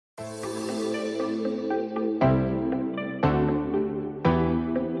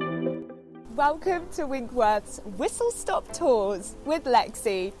welcome to Winkworth's Whistlestop Tours with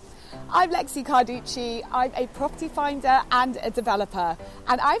Lexie. I'm Lexie Carducci, I'm a property finder and a developer,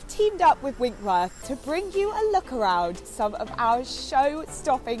 and I've teamed up with Winkworth to bring you a look around some of our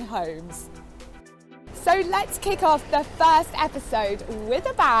show-stopping homes. So let's kick off the first episode with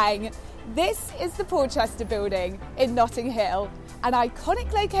a bang. This is the Porchester Building in Notting Hill, an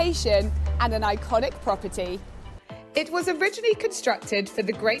iconic location and an iconic property. It was originally constructed for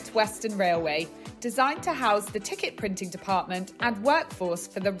the Great Western Railway, designed to house the ticket printing department and workforce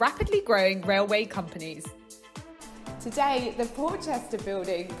for the rapidly growing railway companies. Today, the Porchester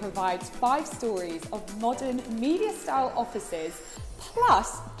Building provides 5 stories of modern media-style offices,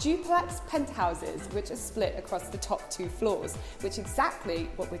 plus duplex penthouses, which are split across the top 2 floors, which is exactly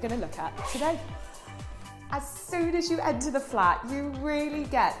what we're going to look at today. As soon as you enter the flat, you really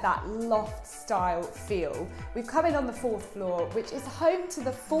get that loft-style feel. We've come in on the 4th floor, which is home to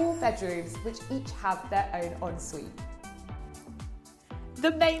the 4 bedrooms, which each have their own ensuite.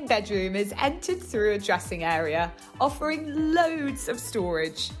 The main bedroom is entered through a dressing area, offering loads of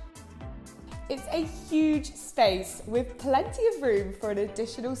storage. It's a huge space with plenty of room for an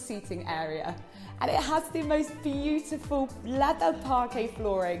additional seating area. And it has the most beautiful leather parquet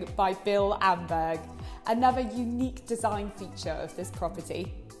flooring by Bill Amberg, another unique design feature of this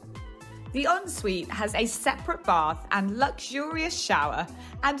property. The ensuite has a separate bath and luxurious shower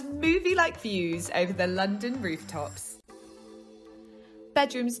and movie-like views over the London rooftops.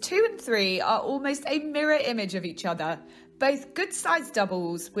 Bedrooms 2 and 3 are almost a mirror image of each other, both good-sized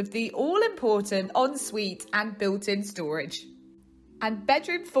doubles with the all-important ensuite and built-in storage. And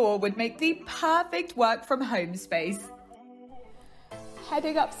bedroom 4 would make the perfect work-from-home space.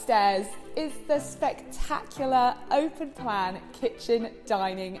 Heading upstairs is the spectacular open-plan kitchen,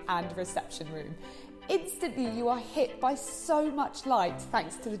 dining and reception room. Instantly you are hit by so much light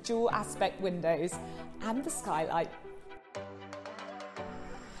thanks to the dual aspect windows and the skylight.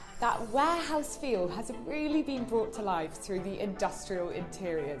 That warehouse feel has really been brought to life through the industrial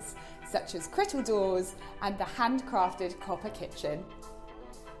interiors, such as crittle doors and the handcrafted copper kitchen.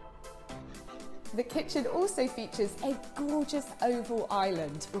 The kitchen also features a gorgeous oval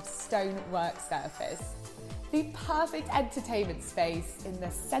island with stone work surface. The perfect entertainment space in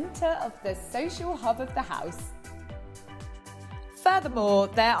the centre of the social hub of the house. Furthermore,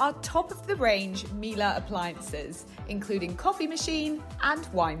 there are top-of-the-range Miele appliances, including coffee machine and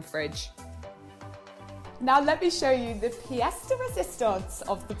wine fridge. Now let me show you the pièce de résistance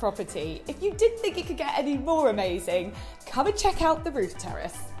of the property. If you didn't think it could get any more amazing, come and check out the roof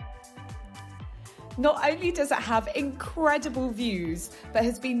terrace. Not only does it have incredible views, but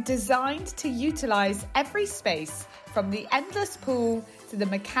has been designed to utilise every space, from the endless pool to the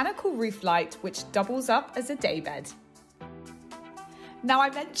mechanical roof light, which doubles up as a daybed. Now,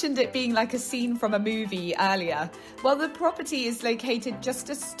 I mentioned it being like a scene from a movie earlier. Well, the property is located just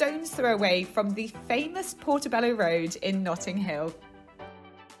a stone's throw away from the famous Portobello Road in Notting Hill.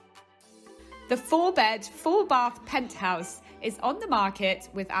 The 4-bed, 4-bath penthouse is on the market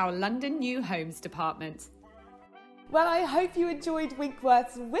with our London New Homes department. Well, I hope you enjoyed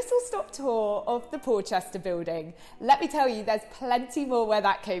Winkworth's whistle-stop tour of the Porchester Building. Let me tell you, there's plenty more where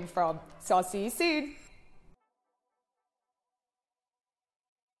that came from. So I'll see you soon.